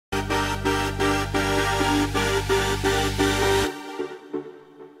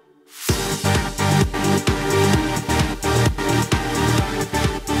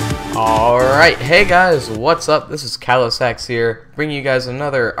Alright, hey guys, what's up? This is Calasacks here, bringing you guys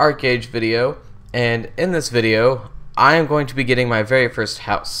another ArcheAge video, and in this video, I am going to be getting my very first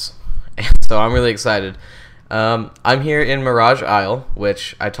house, so I'm really excited. I'm here in Mirage Isle,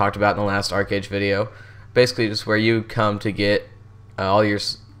 which I talked about in the last ArcheAge video, basically just where you come to get all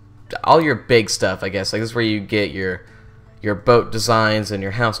your big stuff, I guess. Like, this is where you get your boat designs and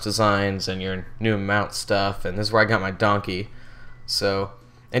your house designs and your new mount stuff, and this is where I got my donkey. So,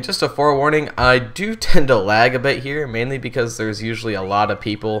 and just a forewarning, I do tend to lag a bit here, mainly because there's usually a lot of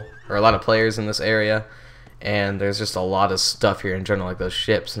people, or a lot of players in this area, and there's just a lot of stuff here in general, like those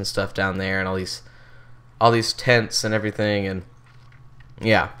ships and stuff down there, and all these tents and everything, and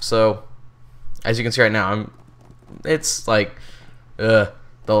yeah, so, as you can see right now, it's like, the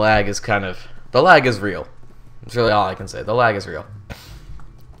lag is real. It's really all I can say. The lag is real.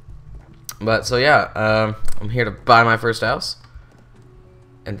 But, so yeah, I'm here to buy my first house.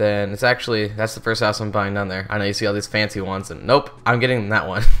 And then that's the first house I'm buying down there. I know you see all these fancy ones, and nope, I'm getting that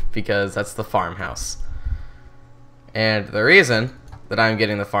one because that's the farmhouse. And the reason that I'm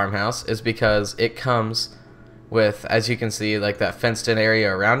getting the farmhouse is because it comes with, as you can see, like that fenced-in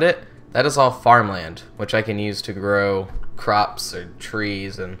area around it. That is all farmland, which I can use to grow crops or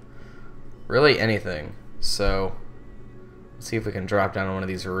trees and really anything. So, let's see if we can drop down on one of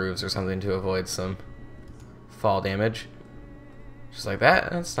these roofs or something to avoid some fall damage. Just like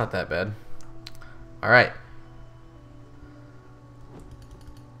that. It's not that bad. Alright.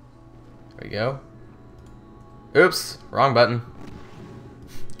 There we go. Oops. Wrong button.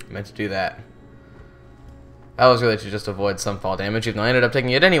 Meant to do that. That was really to just avoid some fall damage, even though I ended up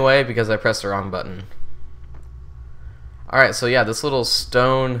taking it anyway because I pressed the wrong button. Alright, so yeah, this little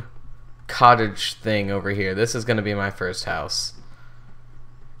stone cottage thing over here. This is going to be my first house.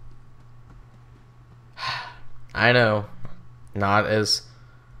 I know. Not as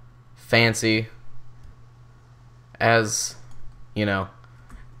fancy as, not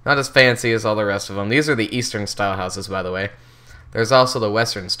as fancy as all the rest of them. These are the Eastern style houses, by the way. There's also the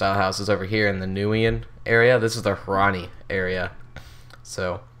Western style houses over here in the Nuian area. This is the Harani area.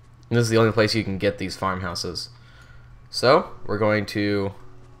 So, this is the only place you can get these farmhouses. So, we're going to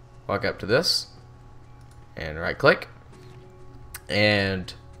walk up to this and right click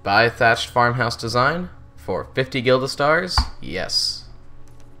and buy thatched farmhouse design for 50 Gilda stars. Yes.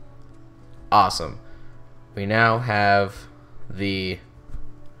 Awesome. We now have the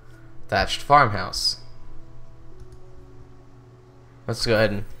thatched farmhouse. Let's go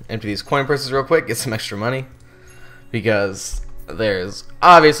ahead and empty these coin purses real quick, get some extra money, because there's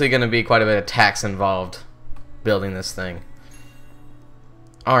obviously going to be quite a bit of tax involved building this thing.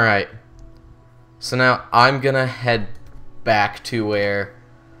 Alright. So now I'm going to head back to where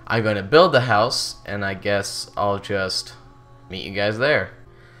I'm going to build the house, and I guess I'll just meet you guys there.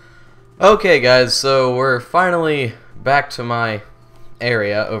 Okay guys, so we're finally back to my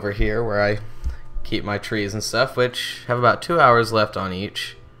area over here where I keep my trees and stuff, which have about 2 hours left on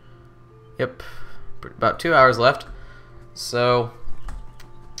each. Yep, about 2 hours left. So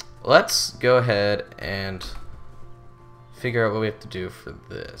let's go ahead and figure out what we have to do for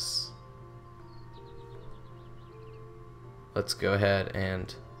this. Let's go ahead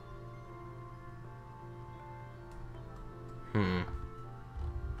and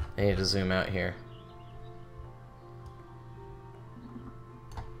I need to zoom out here.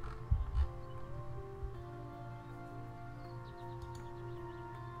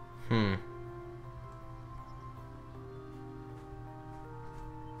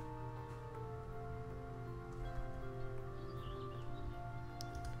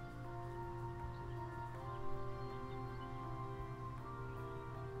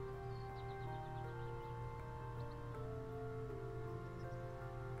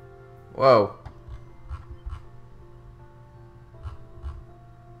 Whoa.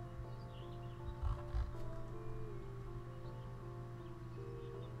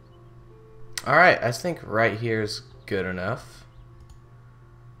 Alright, I think right here is good enough.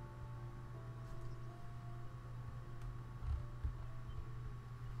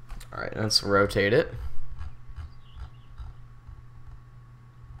 Alright, let's rotate it.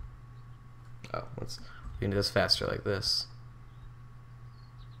 Oh, we can do this faster like this.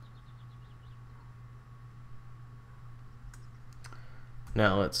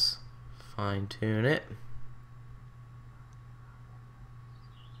 Now let's fine-tune it.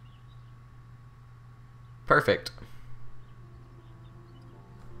 Perfect.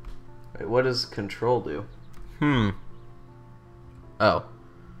 Wait, what does control do? Oh.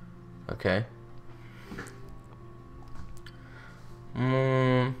 Okay.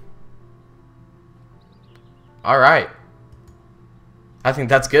 Alright. I think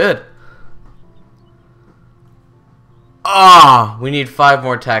that's good. Ah, we need 5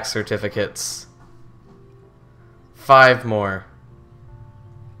 more tax certificates. 5 more.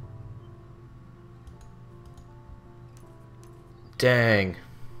 Dang.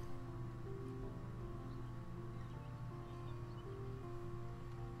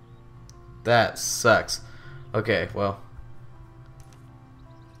 That sucks. Okay, well.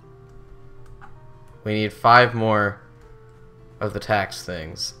 We need 5 more of the tax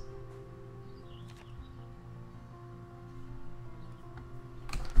things.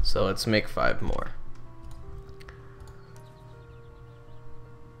 So let's make 5 more.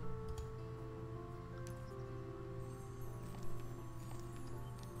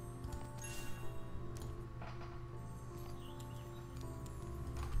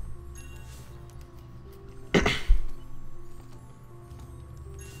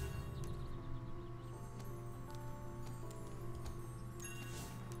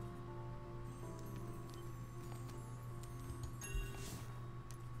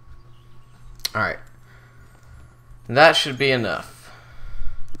 Alright. That should be enough.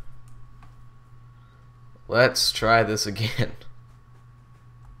 Let's try this again.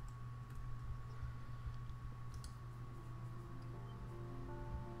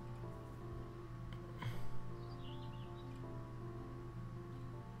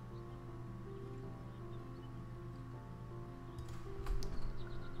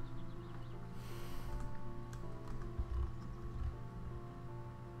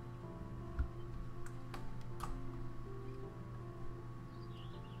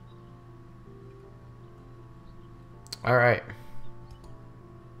 Alright.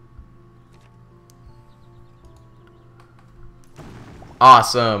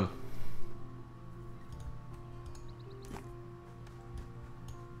 Awesome.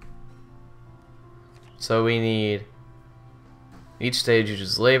 So we need each stage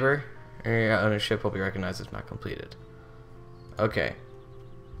uses labor. Area ownership will be recognized if not completed. Okay.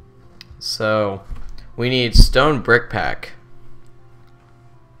 So we need stone brick pack.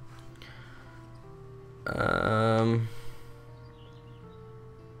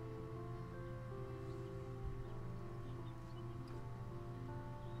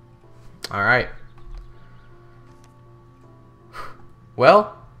 All right.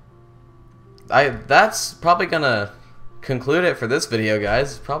 Well, that's probably gonna conclude it for this video,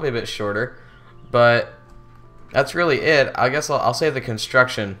 guys. Probably a bit shorter, but that's really it. I guess I'll save the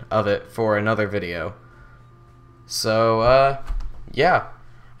construction of it for another video. So, yeah.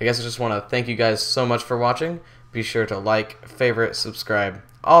 I guess I just want to thank you guys so much for watching. Be sure to like, favorite, subscribe,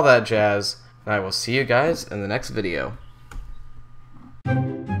 all that jazz, and I will see you guys in the next video.